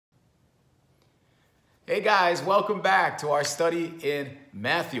Hey guys, welcome back to our study in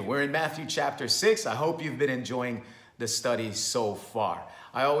Matthew. We're in Matthew chapter 6. I hope you've been enjoying the study so far.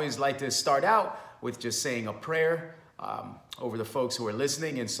 I always like to start out with just saying a prayer over the folks who are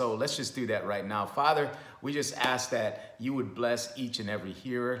listening. And so let's just do that right now. Father, we just ask that you would bless each and every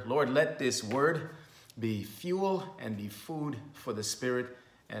hearer. Lord, let this word be fuel and be food for the spirit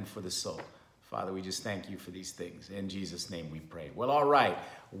and for the soul. Father, we just thank you for these things. In Jesus' name we pray. Well, all right.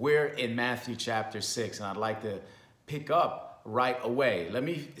 We're in Matthew chapter 6, and I'd like to pick up right away. Let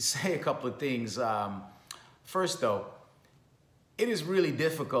me say a couple of things. First, though, it is really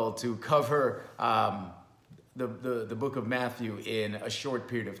difficult to cover the book of Matthew in a short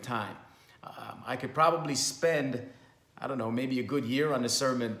period of time. I could probably spend, I don't know, maybe a good year on the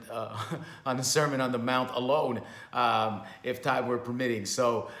Sermon on the Mount alone, if time were permitting.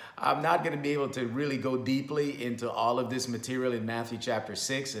 So I'm not going to be able to really go deeply into all of this material in Matthew chapter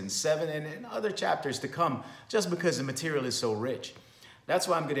 6 and 7 and other chapters to come, just because the material is so rich. That's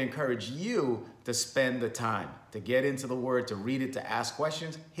why I'm going to encourage you to spend the time to get into the Word, to read it, to ask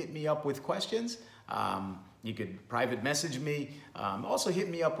questions. Hit me up with questions. You could private message me. Also hit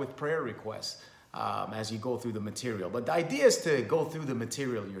me up with prayer requests as you go through the material. But the idea is to go through the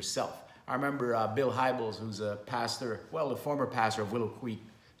material yourself. I remember Bill Hybels, who's a pastor, well, a former pastor of Willow Creek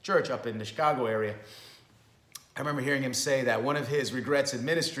Church up in the Chicago area. I remember hearing him say that one of his regrets in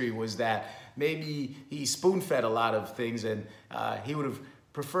ministry was that maybe he spoon-fed a lot of things, and he would have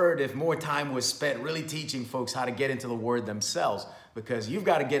preferred if more time was spent really teaching folks how to get into the Word themselves, because you've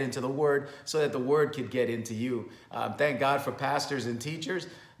got to get into the Word so that the Word could get into you. Thank God for pastors and teachers,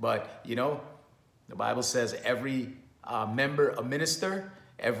 but you know, the Bible says every member a minister,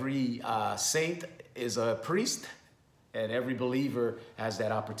 every saint is a priest, and every believer has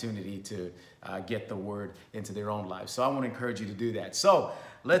that opportunity to get the Word into their own lives. So I want to encourage you to do that. So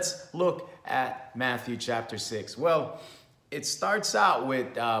let's look at Matthew chapter 6. Well, it starts out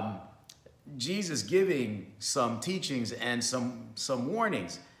with Jesus giving some teachings and some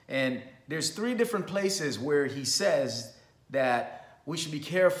warnings. And there's three different places where he says that we should be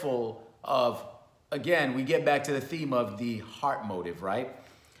careful of, again, we get back to the theme of the heart motive, right?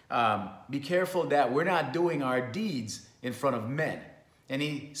 Be careful that we're not doing our deeds in front of men. And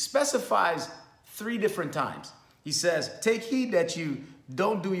he specifies three different times. He says, take heed that you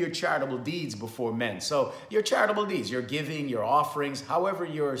don't do your charitable deeds before men. So your charitable deeds, your giving, your offerings, however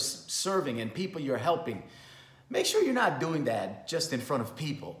you're serving and people you're helping, make sure you're not doing that just in front of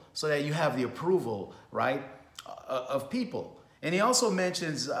people so that you have the approval, right, of people. And he also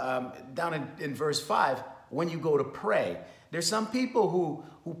mentions down in verse 5, when you go to pray, there's some people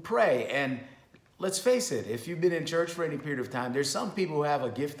who pray, and let's face it, if you've been in church for any period of time, there's some people who have a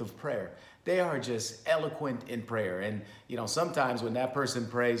gift of prayer. They are just eloquent in prayer. And, you know, sometimes when that person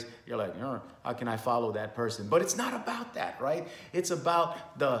prays, you're like, how can I follow that person? But it's not about that, right? It's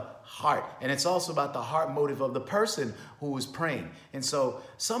about the heart. And it's also about the heart motive of the person who is praying. And so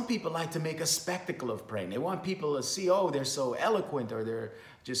some people like to make a spectacle of praying. They want people to see, oh, they're so eloquent, or they're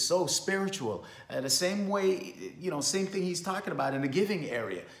just so spiritual. The same way, you know, same thing he's talking about in the giving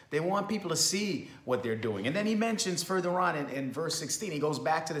area. They want people to see what they're doing. And then he mentions further on in verse 16, he goes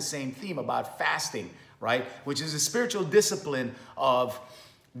back to the same theme about fasting, right? Which is a spiritual discipline of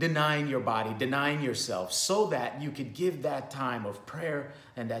denying your body, denying yourself, so that you could give that time of prayer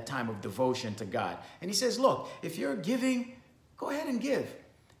and that time of devotion to God. And he says, look, if you're giving, go ahead and give.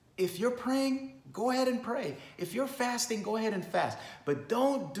 If you're praying, go ahead and pray. If you're fasting, go ahead and fast. But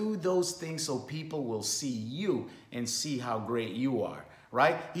don't do those things so people will see you and see how great you are,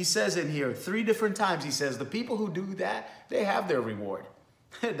 right? He says in here 3 different times, he says, the people who do that, they have their reward.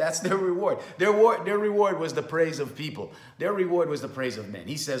 That's their reward. Their reward was the praise of people. Their reward was the praise of men.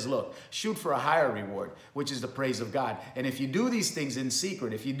 He says, look, shoot for a higher reward, which is the praise of God. And if you do these things in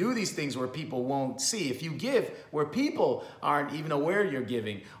secret, if you do these things where people won't see, if you give where people aren't even aware you're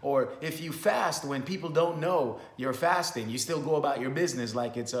giving, or if you fast when people don't know you're fasting, you still go about your business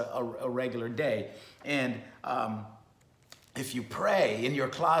like it's a regular day. And if you pray in your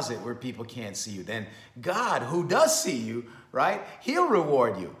closet where people can't see you, then God, who does see you, right, he'll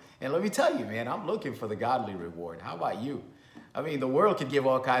reward you. And let me tell you, man, I'm looking for the godly reward. How about you? I mean, the world could give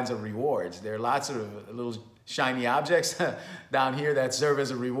all kinds of rewards. There are lots of little shiny objects down here that serve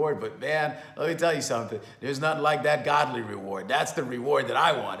as a reward. But man, let me tell you something. There's nothing like that godly reward. That's the reward that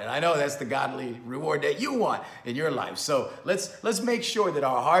I want. And I know that's the godly reward that you want in your life. So let's make sure that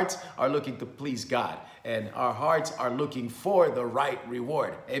our hearts are looking to please God, and our hearts are looking for the right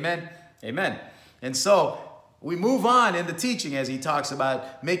reward. Amen? Amen. And so we move on in the teaching as he talks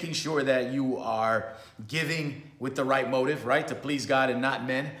about making sure that you are giving with the right motive, right? To please God and not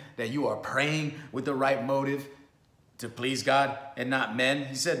men. That you are praying with the right motive to please God and not men.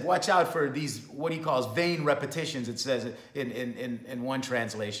 He said, watch out for these, what he calls vain repetitions, it says in one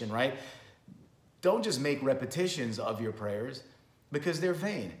translation, right? Don't just make repetitions of your prayers because they're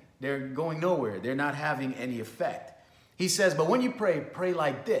vain. They're going nowhere. They're not having any effect. He says, but when you pray, pray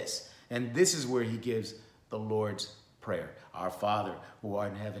like this. And this is where he gives the Lord's Prayer. Our Father who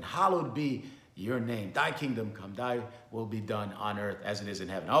art in heaven, hallowed be your name. Thy kingdom come, thy will be done on earth as it is in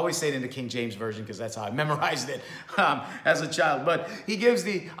heaven. I always say it in the King James Version because that's how I memorized it as a child. But he gives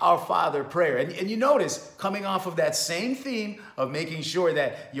the Our Father prayer. And you notice, coming off of that same theme of making sure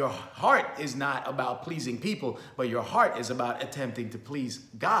that your heart is not about pleasing people, but your heart is about attempting to please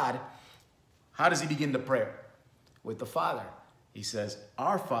God, how does he begin the prayer? With the Father. He says,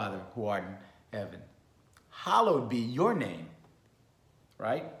 Our Father who art in heaven, hallowed be your name,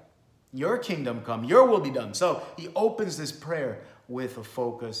 right? Your kingdom come, your will be done. So he opens this prayer with a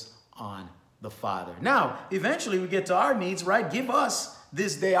focus on the Father. Now, eventually we get to our needs, right? Give us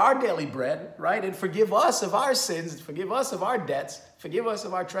this day our daily bread, right? And forgive us of our sins, forgive us of our debts, forgive us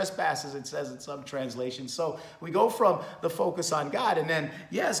of our trespasses, it says in some translations. So we go from the focus on God, and then,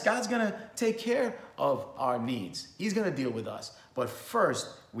 yes, God's going to take care of our needs. He's going to deal with us. But first,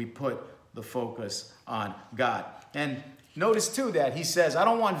 we put the focus on God. And notice, too, that he says, I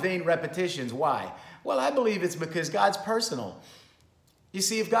don't want vain repetitions. Why? Well, I believe it's because God's personal. You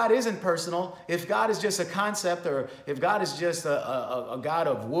see, if God isn't personal, if God is just a concept, or if God is just a God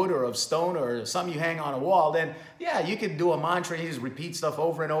of wood or of stone or something you hang on a wall, then, yeah, you could do a mantra and you just repeat stuff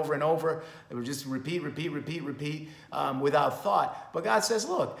over and over and over. It would just repeat without thought. But God says,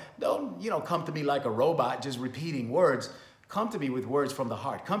 look, don't, come to me like a robot just repeating words. Come to me with words from the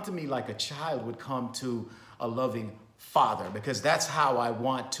heart. Come to me like a child would come to a loving Father, because that's how I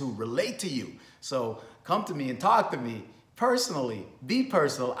want to relate to you. So come to me and talk to me personally. Be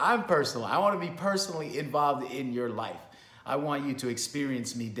personal. I'm personal. I want to be personally involved in your life. I want you to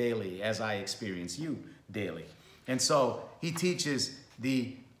experience me daily as I experience you daily. And so he teaches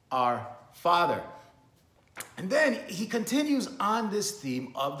the Our Father. And then he continues on this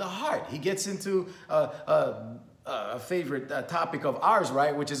theme of the heart. He gets into a favorite topic of ours,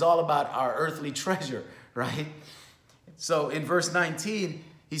 right? Which is all about our earthly treasure, right? So in verse 19,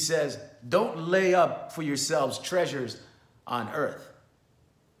 he says, don't lay up for yourselves treasures on earth,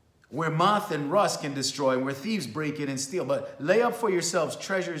 where moth and rust can destroy and where thieves break in and steal. But lay up for yourselves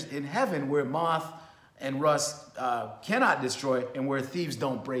treasures in heaven, where moth and rust cannot destroy and where thieves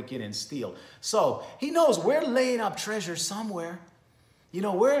don't break in and steal. So he knows we're laying up treasure somewhere.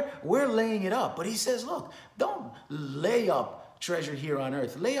 We're laying it up. But he says, look, don't lay up treasure here on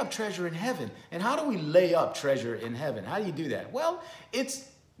earth. Lay up treasure in heaven. And how do we lay up treasure in heaven? How do you do that? Well, it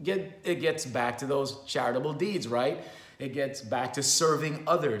gets back to those charitable deeds, right? It gets back to serving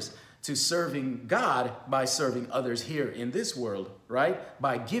others, to serving God by serving others here in this world, right?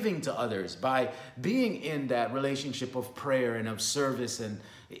 By giving to others, by being in that relationship of prayer and of service and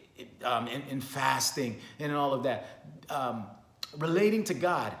fasting and all of that. Relating to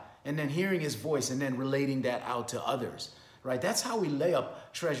God and then hearing his voice and then relating that out to others, right? That's how we lay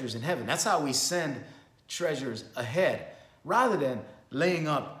up treasures in heaven. That's how we send treasures ahead rather than laying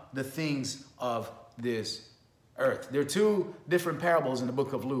up the things of this earth. There are two different parables in the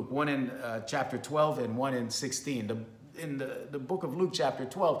book of Luke, one in chapter 12 and one in 16. In the book of Luke chapter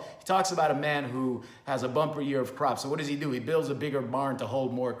 12, he talks about a man who has a bumper year of crops. So what does he do? He builds a bigger barn to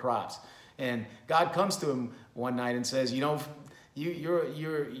hold more crops. And God comes to him one night and says, you're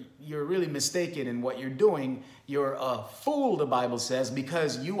really mistaken in what you're doing. You're a fool, the Bible says,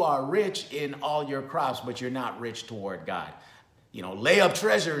 because you are rich in all your crops, but you're not rich toward God. Lay up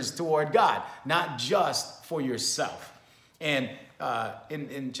treasures toward God, not just for yourself. And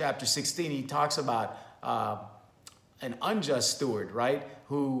in chapter 16, he talks about an unjust steward, right,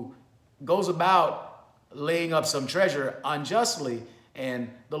 who goes about laying up some treasure unjustly, and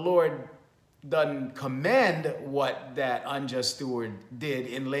the Lord doesn't commend what that unjust steward did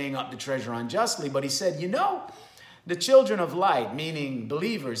in laying up the treasure unjustly, but he said, the children of light, meaning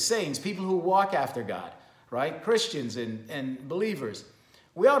believers, saints, people who walk after God, right? Christians and believers,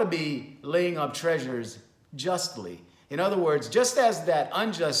 we ought to be laying up treasures justly. In other words, just as that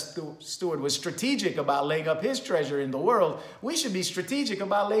unjust steward was strategic about laying up his treasure in the world, we should be strategic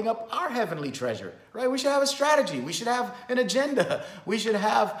about laying up our heavenly treasure, right? We should have a strategy. We should have an agenda. We should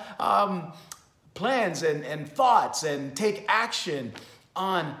have plans and thoughts and take action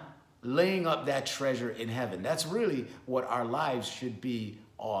on laying up that treasure in heaven. That's really what our lives should be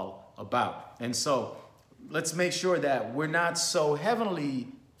all about. And so let's make sure that we're not so heavenly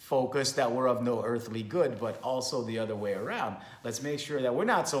focused that we're of no earthly good, but also the other way around. Let's make sure that we're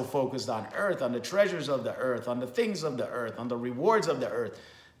not so focused on earth, on the treasures of the earth, on the things of the earth, on the rewards of the earth,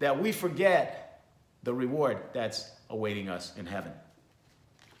 that we forget the reward that's awaiting us in heaven.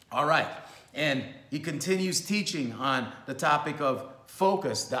 All right. And he continues teaching on the topic of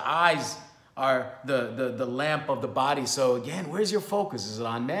focus. The eyes are the lamp of the body. So again, where's your focus? Is it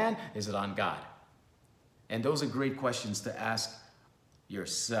on man? Is it on God? And those are great questions to ask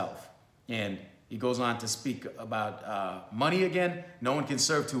yourself. And he goes on to speak about money again. No one can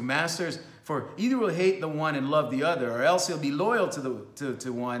serve two masters, for either will hate the one and love the other, or else he'll be loyal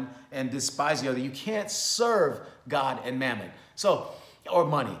to one and despise the other. You can't serve God and mammon. So, or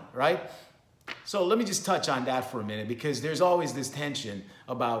money, right? So let me just touch on that for a minute, because there's always this tension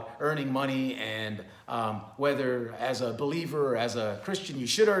about earning money and whether as a believer or as a Christian you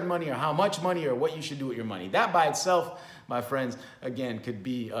should earn money, or how much money, or what you should do with your money. That by itself, my friends, again, could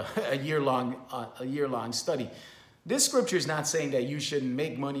be a year-long study. This scripture is not saying that you shouldn't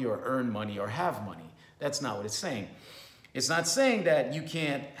make money or earn money or have money. That's not what it's saying. It's not saying that you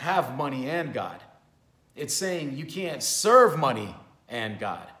can't have money and God. It's saying you can't serve money and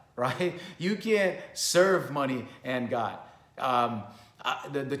God. Right? You can't serve money and God.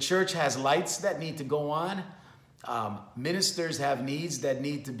 The church has lights that need to go on. Ministers have needs that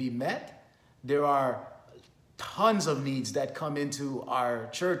need to be met. There are tons of needs that come into our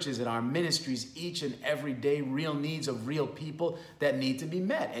churches and our ministries each and every day, real needs of real people that need to be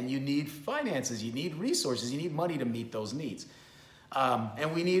met. And you need finances, you need resources, you need money to meet those needs.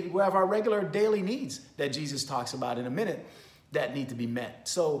 And we have our regular daily needs that Jesus talks about in a minute that need to be met.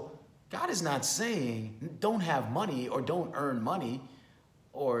 So God is not saying don't have money or don't earn money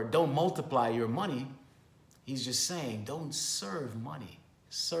or don't multiply your money. He's just saying don't serve money.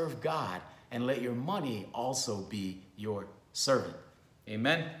 Serve God and let your money also be your servant.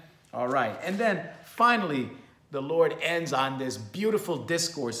 Amen? All right. And then finally, the Lord ends on this beautiful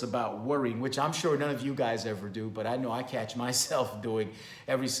discourse about worrying, which I'm sure none of you guys ever do, but I know I catch myself doing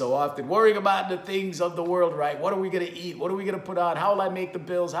every so often. Worrying about the things of the world, right? What are we going to eat? What are we going to put on? How will I make the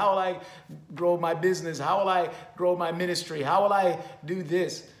bills? How will I grow my business? How will I grow my ministry? How will I do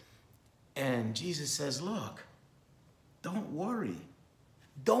this? And Jesus says, look, don't worry.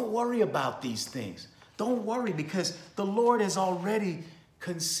 Don't worry about these things. Don't worry, because the Lord has already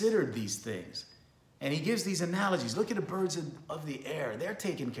considered these things. And he gives these analogies. Look at the birds of the air. They're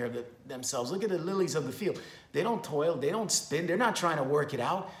taking care of themselves. Look at the lilies of the field. They don't toil. They don't spin. They're not trying to work it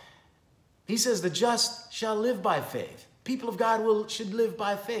out. He says the just shall live by faith. People of God should live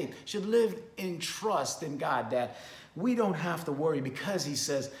by faith, should live in trust in God, that we don't have to worry, because he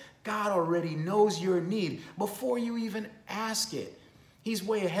says God already knows your need before you even ask it. He's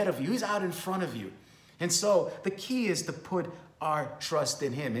way ahead of you. He's out in front of you. And so the key is to put our trust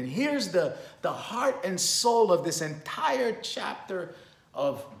in him. And here's the heart and soul of this entire chapter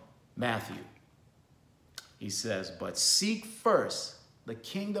of Matthew. He says, but seek first the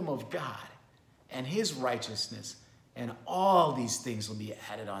kingdom of God and his righteousness, and all these things will be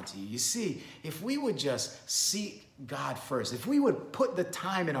added onto you. You see, if we would just seek God first, if we would put the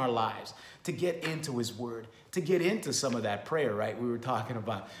time in our lives to get into his word, to get into some of that prayer, right, we were talking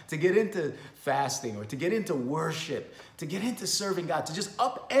about, to get into fasting, or to get into worship, to get into serving God, to just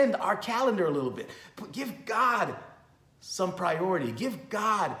upend our calendar a little bit, give God some priority, give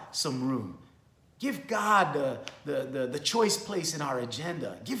God some room. Give God the choice place in our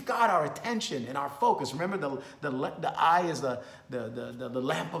agenda. Give God our attention and our focus. Remember, the eye is the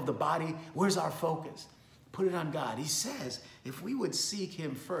lamp of the body. Where's our focus? Put it on God. He says, if we would seek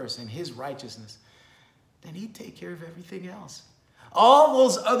him first and his righteousness, then he'd take care of everything else. All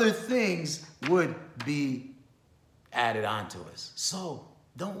those other things would be added on to us. So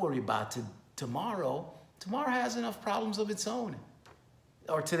don't worry about tomorrow. Tomorrow has enough problems of its own.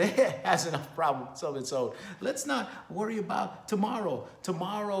 Or today has enough problems of its own. Let's not worry about tomorrow.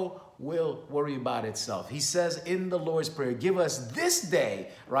 Tomorrow will worry about itself. He says in the Lord's Prayer, give us this day,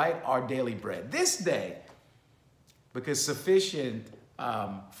 right, our daily bread. This day. Because sufficient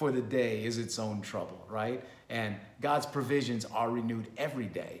for the day is its own trouble, right? And God's provisions are renewed every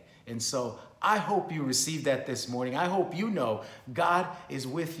day. And so I hope you received that this morning. I hope you know God is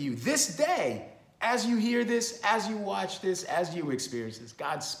with you this day. As you hear this, as you watch this, as you experience this,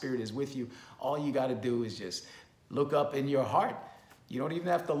 God's Spirit is with you. All you got to do is just look up in your heart. You don't even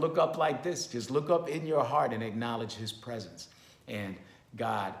have to look up like this. Just look up in your heart and acknowledge his presence. And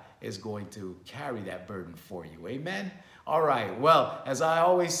God is going to carry that burden for you. Amen? All right. Well, as I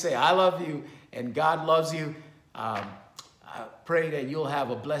always say, I love you and God loves you. pray that you'll have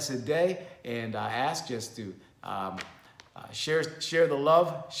a blessed day, and I ask just to share the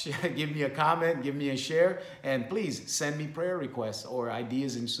love, give me a comment, give me a share, and please send me prayer requests or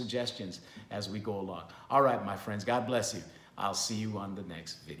ideas and suggestions as we go along. All right, my friends, God bless you. I'll see you on the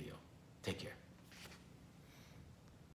next video.